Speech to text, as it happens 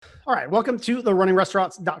All right. Welcome to the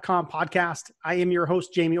runningrestaurants.com podcast. I am your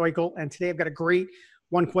host, Jamie Oikel, and today I've got a great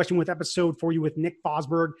one question with episode for you with Nick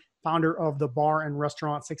Fosberg, founder of the Bar and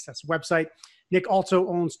Restaurant Success website. Nick also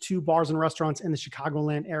owns 2 bars and restaurants in the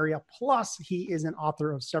Chicagoland area. Plus, he is an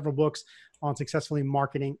author of several books on successfully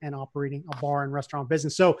marketing and operating a bar and restaurant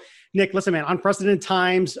business. So, Nick, listen, man, unprecedented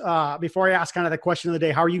times. Before I ask kind of the question of the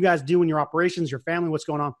day, how are you guys doing, your operations, your family? What's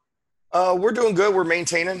going on? We're doing good. We're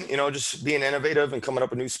maintaining, just being innovative and coming up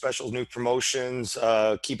with new specials, new promotions,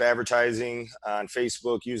 keep advertising on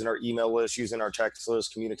Facebook, using our email list, using our text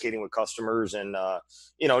list, communicating with customers, and,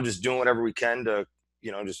 just doing whatever we can to,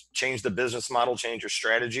 just change the business model, change your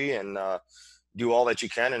strategy, and do all that you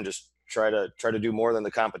can, and just try to do more than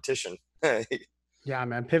the competition. Yeah,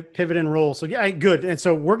 man, pivot and roll. So yeah, good. And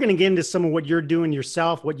so we're going to get into some of what you're doing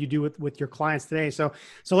yourself, what you do with your clients today. So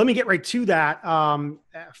let me get right to that.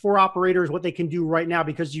 For operators, what they can do right now,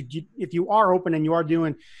 because if you are open and you are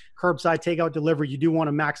doing curbside takeout delivery, you do want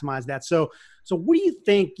to maximize that. So what do you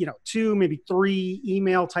think, 2, maybe 3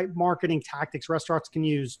 email type marketing tactics restaurants can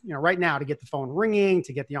use, right now to get the phone ringing,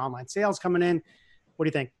 to get the online sales coming in? What do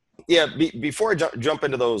you think? Yeah, before I jump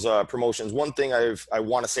into those promotions, one thing I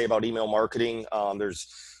want to say about email marketing, there's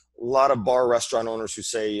a lot of bar restaurant owners who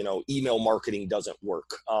say, email marketing doesn't work,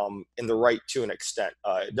 and they're right to an extent.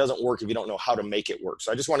 It doesn't work if you don't know how to make it work.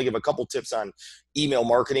 So I just want to give a couple tips on email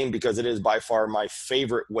marketing, because it is by far my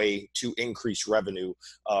favorite way to increase revenue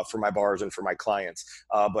for my bars and for my clients.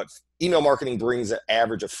 But email marketing brings an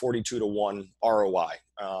average of 42 to 1 ROI.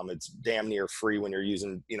 It's damn near free when you're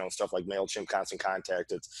using, stuff like MailChimp, Constant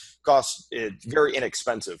Contact. It's very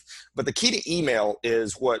inexpensive. But the key to email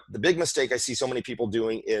is what the big mistake I see so many people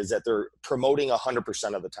doing is that they're promoting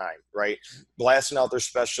 100% of the time, right? Blasting out their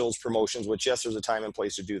specials, promotions, which yes, there's a time and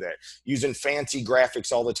place to do that. Using fancy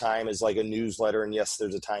graphics all the time is like a newsletter, and yes,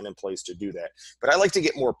 there's a time and place to do that. But I like to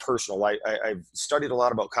get more personal. I've studied a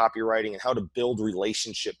lot about copywriting and how to build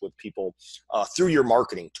relationship with people through your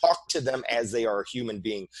marketing. Talk to them as they are a human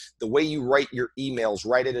being. The way you write your emails,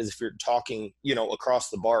 write it as if you're talking, across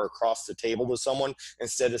the bar, across the table to someone,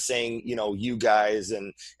 instead of saying, you guys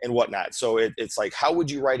and whatnot. So it's like, how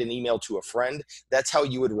would you write an email to a friend? That's how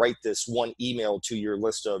you would write this one email to your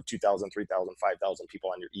list of 2,000, 3,000, 5,000 people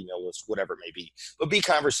on your email list, whatever it may be. But be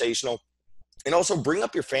conversational. And also bring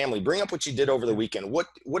up your family, bring up what you did over the weekend. What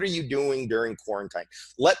are you doing during quarantine?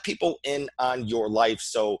 Let people in on your life.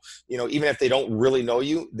 So, even if they don't really know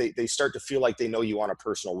you, they start to feel like they know you on a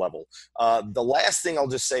personal level. The last thing I'll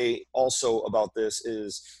just say also about this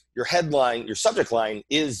is your headline, your subject line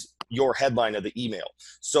is your headline of the email.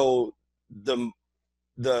 So the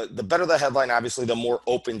better the headline, obviously, the more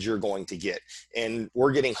opens you're going to get. And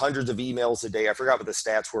we're getting hundreds of emails a day. I forgot what the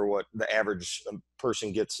stats were, what the average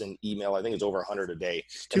person gets in email. I think it's over 100 a day.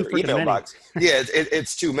 Too email many. box. Yeah,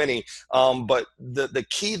 it's too many. But the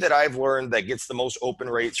key that I've learned that gets the most open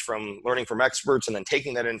rates from learning from experts and then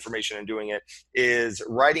taking that information and doing it is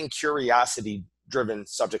writing curiosity driven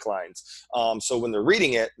subject lines. So when they're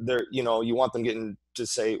reading it, you want them getting to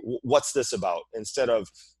say, what's this about? Instead of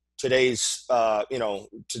today's,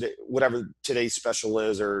 whatever today's special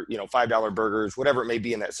is, or, $5 burgers, whatever it may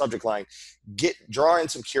be in that subject line, draw in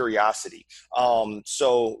some curiosity.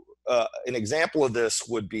 So an example of this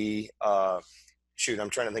would be, I'm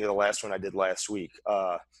trying to think of the last one I did last week.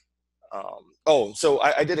 So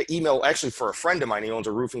I did an email actually for a friend of mine. He owns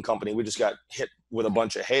a roofing company. We just got hit with a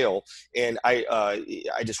bunch of hail, and I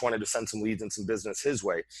just wanted to send some leads and some business his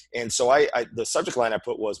way. And so the subject line I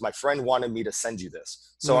put was, my friend wanted me to send you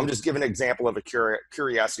this. So I'm just giving an example of a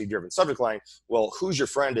curiosity driven subject line. Well, who's your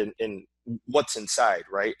friend and what's inside,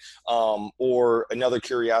 right? Or another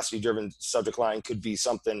curiosity driven subject line could be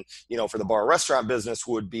something, for the bar restaurant business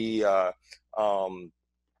would be,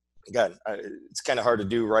 again, it's kind of hard to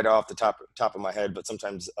do right off the top of my head, but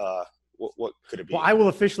sometimes what could it be? Well, I will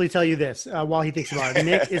officially tell you this while he thinks about it.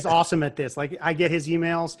 Nick is awesome at this. Like, I get his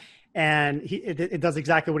emails, and it does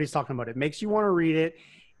exactly what he's talking about. It makes you want to read it,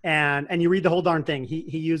 and you read the whole darn thing.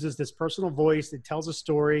 He uses this personal voice. It tells a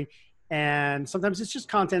story, and sometimes it's just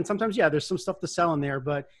content. Sometimes, yeah, there's some stuff to sell in there,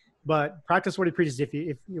 but practice what he preaches.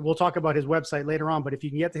 If we'll talk about his website later on, but if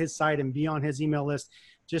you can get to his site and be on his email list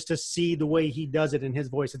just to see the way he does it in his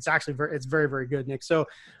voice, it's actually very, very good, Nick. So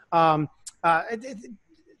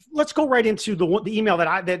let's go right into the email that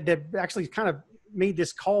actually kind of made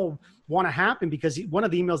this call want to happen, because one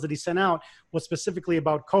of the emails that he sent out was specifically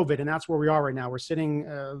about COVID, and that's where we are right now. We're sitting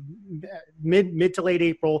mid to late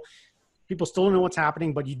April. People still don't know what's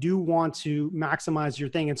happening, but you do want to maximize your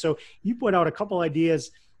thing. And so you put out a couple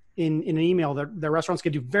ideas in an email that restaurants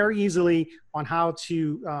can do very easily on how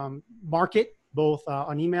to market both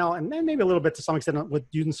on email and then maybe a little bit to some extent with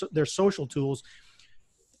using their social tools.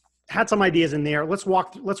 Had some ideas in there. Let's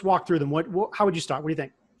walk through them. How would you start? What do you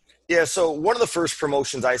think? Yeah, so one of the first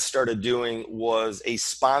promotions I started doing was a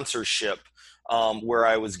sponsorship where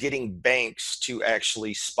I was getting banks to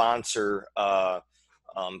actually sponsor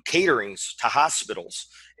caterings to hospitals.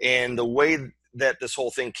 And the way that this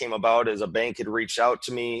whole thing came about is a bank had reached out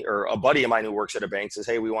to me, or a buddy of mine who works at a bank says,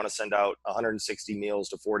 hey, we want to send out 160 meals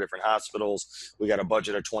to 4 different hospitals. We got a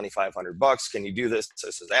budget of $2,500. Can you do this? So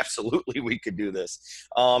I says, absolutely, we could do this.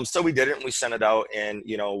 So we did it and we sent it out. And,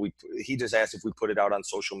 he just asked if we put it out on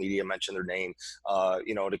social media, mention their name,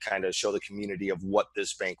 to kind of show the community of what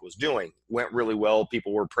this bank was doing. Went really well.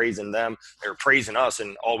 People were praising them. They were praising us.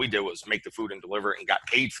 And all we did was make the food and deliver it and got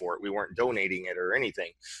paid for it. We weren't donating it or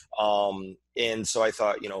anything. And so I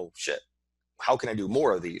thought, shit, how can I do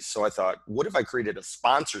more of these? So I thought, what if I created a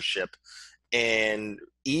sponsorship and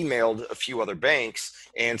emailed a few other banks?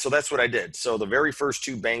 And so that's what I did. So the very first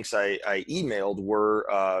 2 banks I emailed were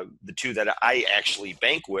the 2 that I actually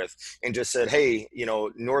bank with, and just said, hey,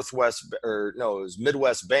 it was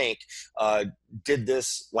Midwest Bank did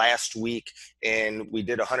this last week, and we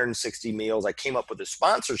did 160 meals. I came up with a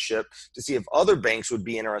sponsorship to see if other banks would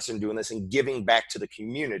be interested in doing this and giving back to the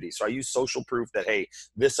community. So I used social proof that, hey,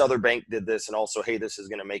 this other bank did this, and also, hey, this is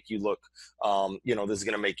going to make you look, this is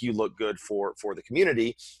going to make you look good for the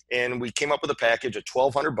community. And we came up with a package of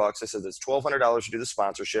 $1,200. I said, it's $1,200 to do the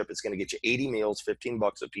sponsorship. It's going to get you 80 meals,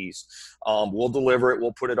 $15 a piece. We'll deliver it.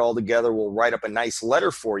 We'll put it all together. We'll write up a nice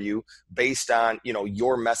letter for you based on,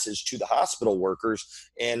 your message to the hospital workers.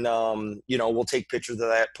 And, we'll take pictures of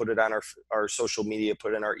that, put it on our social media,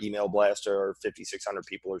 put in our email blast to our 5,600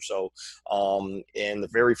 people or so. And the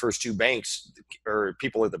very first 2 banks or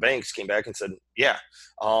people at the banks came back and said, yeah.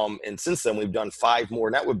 And since then we've done 5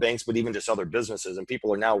 more, not with banks, but even just other businesses. And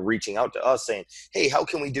people are now reaching out to us saying, hey, how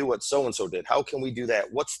can we do what so-and-so did? How can we do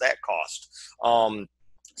that? What's that cost?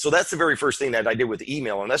 So that's the very first thing that I did with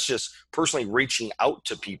email. And that's just personally reaching out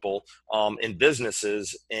to people in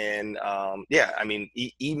businesses. And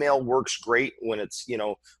email works great when it's,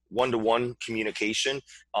 one-to-one communication.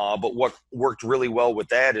 But what worked really well with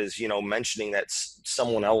that is, mentioning that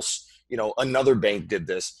someone else, another bank did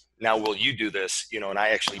this. Now, will you do this? And I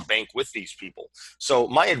actually bank with these people. So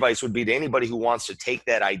my advice would be to anybody who wants to take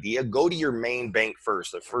that idea, go to your main bank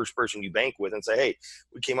first, the first person you bank with, and say, hey,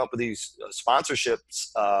 we came up with these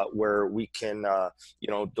sponsorships where we can,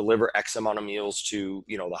 deliver X amount of meals to,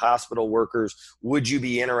 the hospital workers. Would you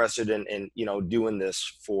be interested in doing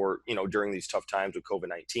this for, during these tough times with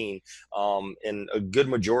COVID-19? And a good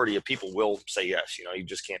majority of people will say yes. You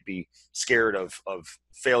just can't be scared of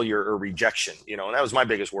failure or rejection, and that was my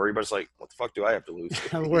biggest worry. But it's like, what the fuck do I have to lose?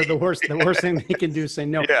 The worst thing they can do is say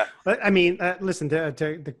no. Yeah. But I mean, listen,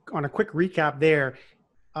 on a quick recap there,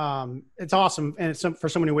 it's awesome, and it's for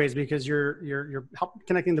so many ways, because you're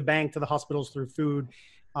connecting the bank to the hospitals through food.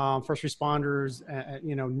 First responders,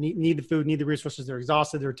 need the food, need the resources. They're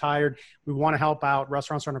exhausted, they're tired. We want to help out.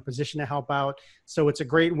 Restaurants are in a position to help out. So it's a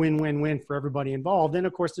great win-win-win for everybody involved. And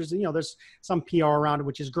of course, there's some PR around it,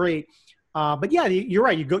 which is great. But yeah, you're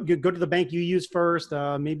right. You go to the bank you use first.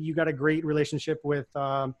 Maybe you got a great relationship with,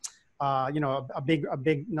 another,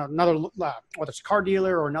 whether it's a car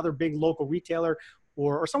dealer or another big local retailer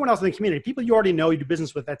or someone else in the community, people you already know, you do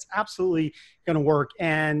business with. That's absolutely going to work.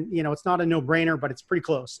 And, it's not a no-brainer, but it's pretty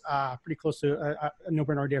close to a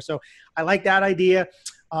no-brainer idea. So I like that idea.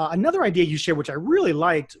 Another idea you shared, which I really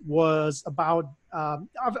liked, was about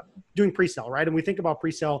doing pre-sale, right? And we think about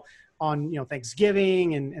pre-sale on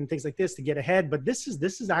Thanksgiving and things like this to get ahead, but this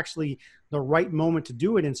is actually the right moment to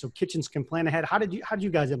do it, and so kitchens can plan ahead. How did you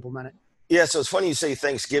guys implement it? Yeah, so it's funny you say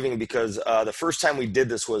Thanksgiving, because the first time we did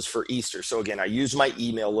this was for Easter. So again, I used my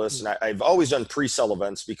email list, and I've always done pre-sale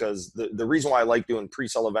events, because the reason why I like doing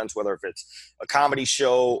pre-sale events, whether if it's a comedy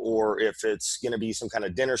show or if it's going to be some kind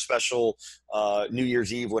of dinner special, New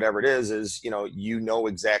Year's Eve, whatever it is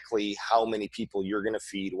exactly how many people you're going to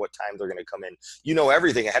feed, what time they're going to come in.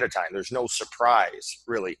 Everything ahead of time. There's no surprise,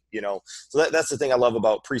 really. So that's the thing I love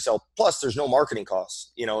about pre-sale. Plus, there's no marketing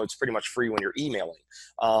costs. It's pretty much free when you're emailing.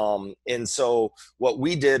 And so what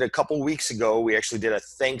we did a couple weeks ago, we actually did a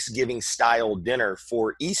Thanksgiving style dinner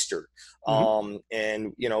for Easter. Mm-hmm.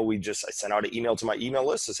 And, I sent out an email to my email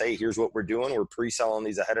list that says, hey, here's what we're doing. We're pre-selling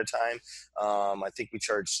these ahead of time. I think we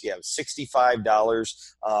charged,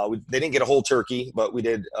 $65. They didn't get a whole turkey, but we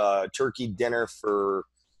did turkey dinner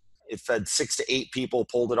it fed 6 to 8 people,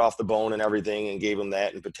 pulled it off the bone and everything, and gave them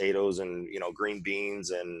that and potatoes and, green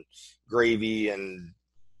beans and gravy and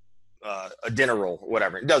a dinner roll,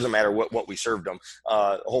 whatever. It doesn't matter what we served them.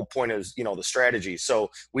 The whole point is, the strategy. So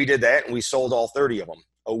we did that and we sold all 30 of them.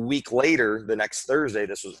 A week later, the next Thursday,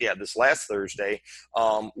 this last Thursday,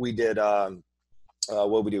 we did,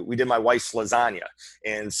 what we do? We did my wife's lasagna.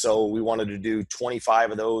 And so we wanted to do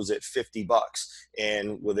 25 of those at $50.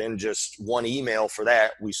 And within just one email for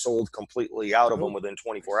that, we sold completely out of them within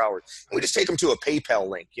 24 hours. And we just take them to a PayPal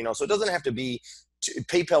link, so it doesn't have to be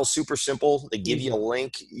PayPal's super simple. They give you a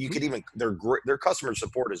link. You could even, their customer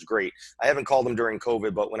support is great. I haven't called them during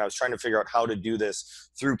COVID, but when I was trying to figure out how to do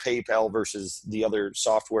this through PayPal versus the other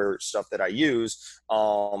software stuff that I use,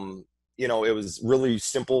 it was really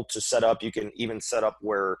simple to set up. You can even set up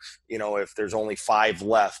where, if there's only 5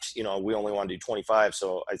 left, we only want to do 25.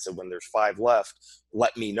 So I said, when there's 5 left,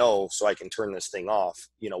 let me know so I can turn this thing off,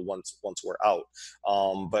 once we're out.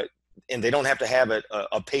 And they don't have to have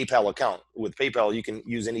a PayPal account. With PayPal, you can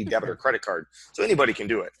use any debit or credit card. So anybody can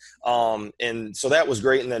do it. And so that was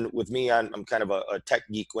great. And then with me, I'm kind of a tech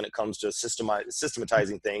geek when it comes to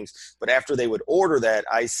systematizing things. But after they would order that,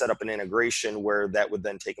 I set up an integration where that would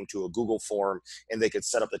then take them to a Google form and they could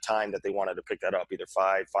set up the time that they wanted to pick that up, either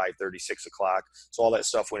 5, 5:30, 6 o'clock. So all that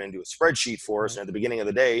stuff went into a spreadsheet for us. And at the beginning of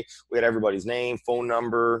the day, we had everybody's name, phone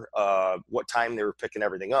number, what time they were picking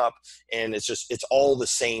everything up. And it's all the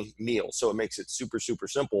same meal. So it makes it super, super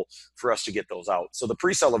simple for us to get those out. So the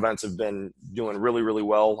pre-sale events have been doing really, really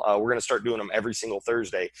well. We're going to start doing them every single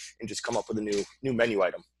Thursday and just come up with a new menu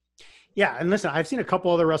item. Yeah. And listen, I've seen a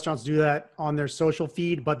couple other restaurants do that on their social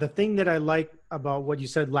feed, but the thing that I like about what you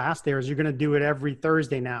said last there is you're going to do it every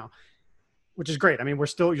Thursday now, which is great. I mean, you're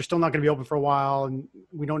still not going to be open for a while and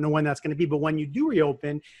we don't know when that's going to be, but when you do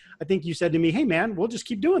reopen, I think you said to me, hey man, we'll just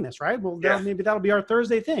keep doing this, right? Well, maybe that'll be our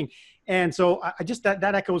Thursday thing. And so I just, that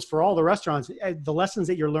echoes for all the restaurants, the lessons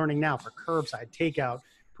that you're learning now for curbside, takeout,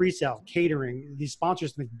 pre-sale, catering, these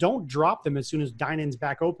sponsors, don't drop them as soon as dine-in's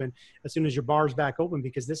back open, as soon as your bar's back open,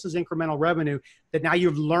 because this is incremental revenue that now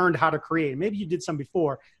you've learned how to create. Maybe you did some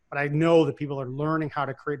before, but I know that people are learning how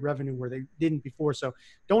to create revenue where they didn't before. So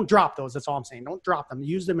don't drop those. That's all I'm saying. Don't drop them.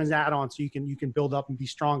 Use them as add-ons so you can build up and be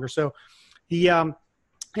stronger. So the and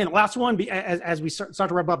last one, as we start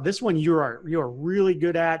to wrap up, this one you are really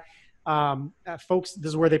good at. Folks, this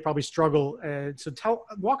is where they probably struggle. So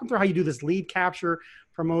walk them through how you do this lead capture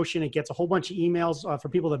promotion. It gets a whole bunch of emails for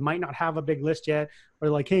people that might not have a big list yet, or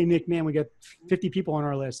like, hey Nick, man, we got 50 people on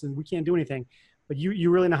our list and we can't do anything. But you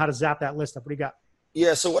really know how to zap that list up. What do you got?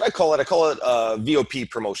 Yeah, so what I call it VOP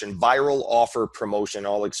promotion, viral offer promotion.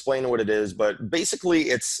 I'll explain what it is, but basically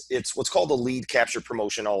it's what's called a lead capture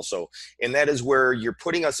promotion also. And that is where you're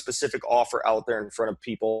putting a specific offer out there in front of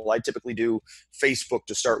people. I typically do Facebook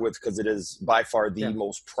to start with because it is by far the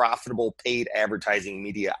most profitable paid advertising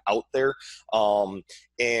media out there.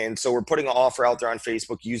 And so we're putting an offer out there on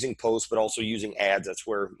Facebook using posts, but also using ads. That's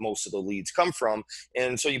where most of the leads come from.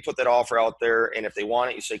 And so you put that offer out there, and if they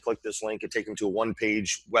want it, you say, click this link and take them to a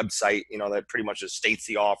one-page website, that pretty much just states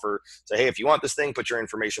the offer. Say, hey, if you want this thing, put your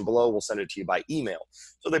information below. We'll send it to you by email.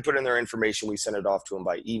 So they put in their information. We send it off to them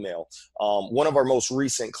by email. One of our most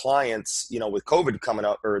recent clients, with COVID coming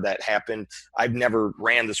up or that happened, I've never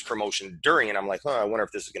ran this promotion during, and I'm like, I wonder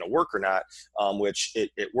if this is going to work or not, which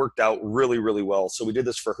it worked out really, really well. So we did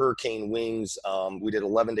this for Hurricane Wings. We did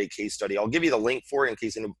 11-day case study. I'll give you the link for it in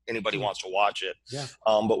case anybody wants to watch it. Yeah.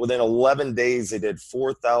 But within 11 days, they did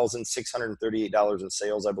 $4,638 in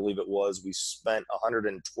sales, I believe it was. We spent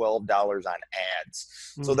 $112 on ads.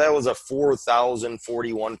 Mm-hmm. So that was a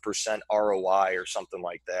 4,041% ROI or something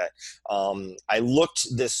like that. I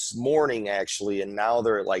looked this morning actually, and now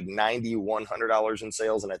they're at like $9,100 in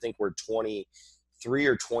sales. And I think we're 23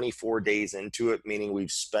 or 24 days into it, meaning we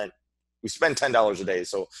spend $10 a day.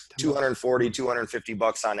 So $240,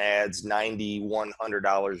 $250 on ads,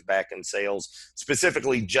 $9,100 back in sales,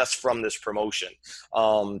 specifically just from this promotion.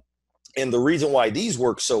 And the reason why these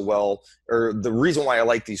work so well, or the reason why I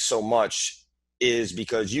like these so much, is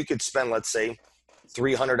because you could spend, let's say,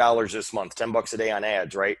 $300 this month, $10 a day on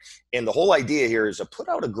ads, right? And the whole idea here is to put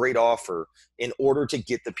out a great offer in order to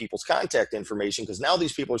get the people's contact information, because now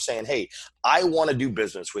these people are saying, hey, I want to do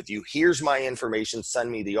business with you. Here's my information.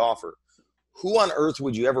 Send me the offer. Who on earth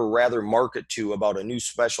would you ever rather market to about a new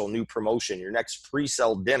special, new promotion, your next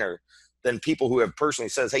pre-sale dinner, than people who have personally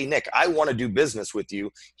says, hey, Nick, I want to do business with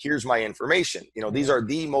you. Here's my information. These are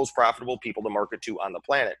the most profitable people to market to on the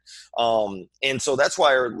planet. And so that's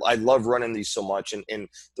why I love running these so much. And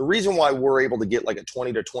the reason why we're able to get like a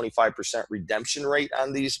 20 to 25% redemption rate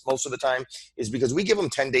on these most of the time is because we give them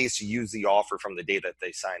 10 days to use the offer from the day that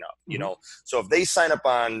they sign up. So if they sign up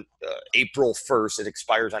on April 1st, it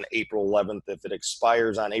expires on April 11th. If it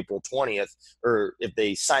expires on April 20th, or if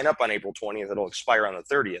they sign up on April 20th, it'll expire on the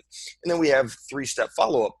 30th. And then we have 3-step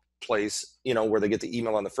follow-up place, where they get the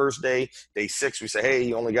email on the first day. Day 6, we say, hey,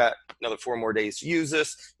 you only got another 4 more days to use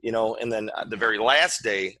this, and then the very last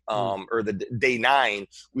day, or the day 9,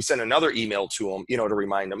 we send another email to them, to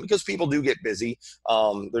remind them, because people do get busy.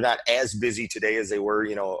 They're not as busy today as they were,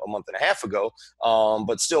 a month and a half ago.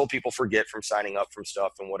 But still people forget from signing up from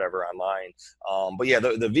stuff and whatever online. But yeah,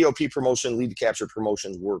 the VOP promotion, lead capture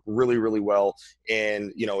promotions work really, really well.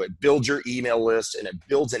 And, it builds your email list, and it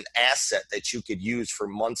builds an asset that you could use for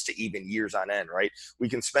months to even years on end, right? We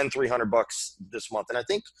can spend $300 this month. And I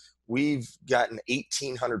think we've gotten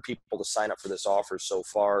 1,800 people to sign up for this offer so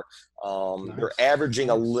far. Nice. They're averaging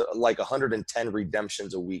like 110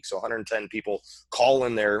 redemptions a week. So 110 people call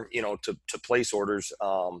in there, to place orders.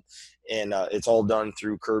 And it's all done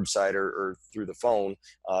through curbside or through the phone.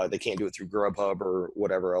 They can't do it through Grubhub or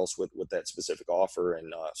whatever else with that specific offer.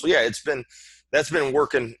 And so, yeah, that's been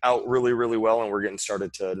working out really, really well. And we're getting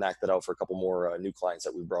started to knock that out for a couple more new clients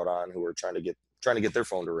that we brought on who are trying to get their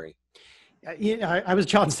phone to ring. I was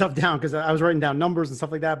jotting stuff down because I was writing down numbers and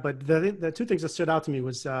stuff like that. But the 2 things that stood out to me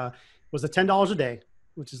was the $10 a day,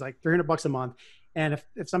 which is like $300 a month. And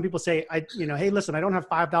if some people say, hey, listen, I don't have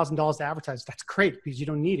 $5,000 to advertise, that's great because you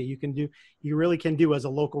don't need it. You really can do as a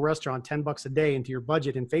local restaurant, $10 a day into your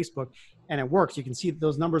budget in Facebook, and it works. You can see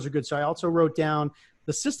those numbers are good. So I also wrote down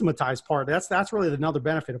the systematized part. That's really another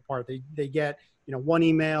benefit of part. They get, 1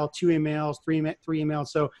 email, 2 emails, 3 emails.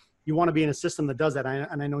 So you want to be in a system that does that.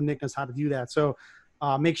 And I know Nick knows how to do that. So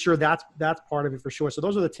make sure that's part of it for sure. So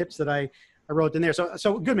those are the tips that I wrote in there.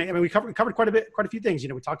 So good, man. I mean, we covered quite a few things.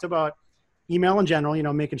 We talked about email in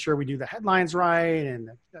general, making sure we do the headlines right, and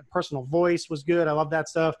the personal voice was good. I love that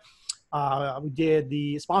stuff. We did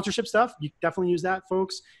the sponsorship stuff. You definitely use that,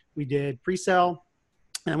 folks. We did pre-sale,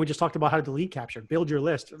 and we just talked about how to do lead capture, build your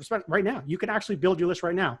list right now. You can actually build your list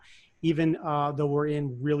right now, even though we're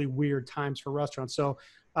in really weird times for restaurants. So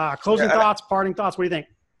closing thoughts, parting thoughts. What do you think?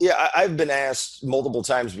 Yeah, I've been asked multiple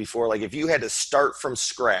times before, like if you had to start from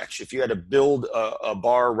scratch, if you had to build a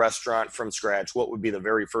bar restaurant from scratch, what would be the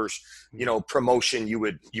very first, promotion you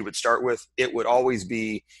would start with? It would always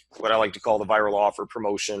be what I like to call the viral offer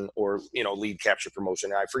promotion or, lead capture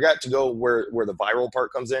promotion. And I forgot to go where the viral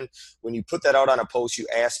part comes in. When you put that out on a post, you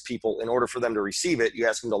ask people, in order for them to receive it, you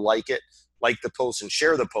ask them to like the post and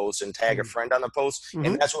share the post and tag a friend on the post. Mm-hmm.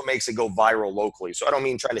 And that's what makes it go viral locally. So I don't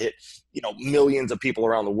mean trying to hit, millions of people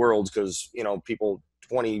around the world because, people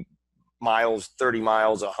 20 miles, 30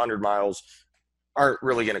 miles, 100 miles aren't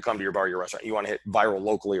really going to come to your bar, your restaurant. You want to hit viral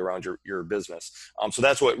locally around your business. So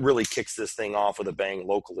that's what really kicks this thing off with a bang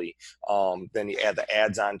locally. Then you add the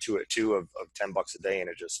ads onto it too of $10 a day, and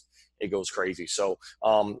it goes crazy. So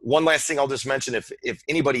one last thing I'll just mention, if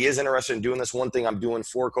anybody is interested in doing this, one thing I'm doing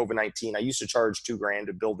for COVID-19, I used to charge $2,000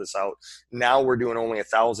 to build this out. Now we're doing only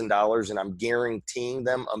 $1,000, and I'm guaranteeing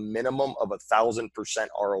them a minimum of 1,000%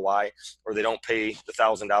 ROI, or they don't pay the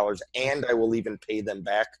 $1,000, and I will even pay them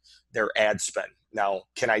back their ad spend. Now,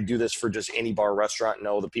 can I do this for just any bar restaurant?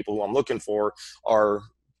 No, the people who I'm looking for are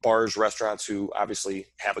bars, restaurants who obviously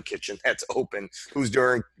have a kitchen that's open, who's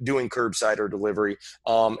doing curbside or delivery,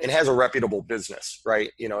 and has a reputable business,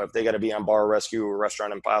 right? If they got to be on Bar Rescue or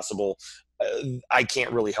Restaurant Impossible, I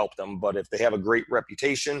can't really help them. But if they have a great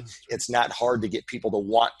reputation, it's not hard to get people to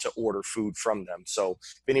want to order food from them. So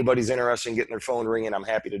if anybody's interested in getting their phone ringing, I'm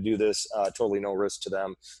happy to do this. Totally no risk to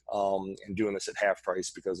them, and doing this at half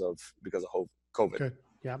price because of COVID. Good.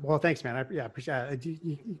 Yeah. Well, thanks, man. I appreciate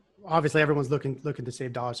it. Obviously everyone's looking to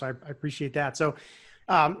save dollars. So I appreciate that. So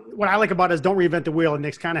what I like about it is don't reinvent the wheel. And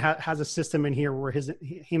Nick's kind of has a system in here where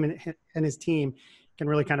him and his team can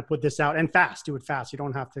really kind of put this out and do it fast. You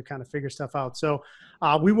don't have to kind of figure stuff out. So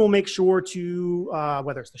we will make sure to,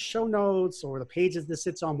 whether it's the show notes or the pages this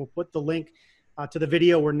sits on, we'll put the link to the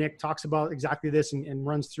video where Nick talks about exactly this and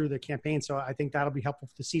runs through the campaign. So I think that'll be helpful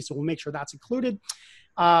to see. So we'll make sure that's included.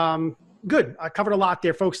 Good. I covered a lot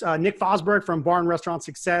there, folks. Nick Fosberg from Bar and Restaurant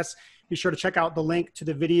Success. Be sure to check out the link to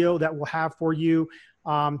the video that we'll have for you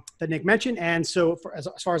that Nick mentioned. And so as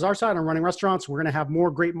far as our side on running restaurants, we're going to have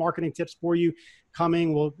more great marketing tips for you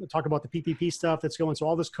coming. We'll talk about the PPP stuff that's going. So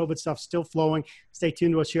all this COVID stuff still flowing. Stay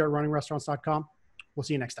tuned to us here at runningrestaurants.com. We'll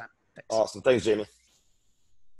see you next time. Thanks. Awesome. Thanks, Jamie.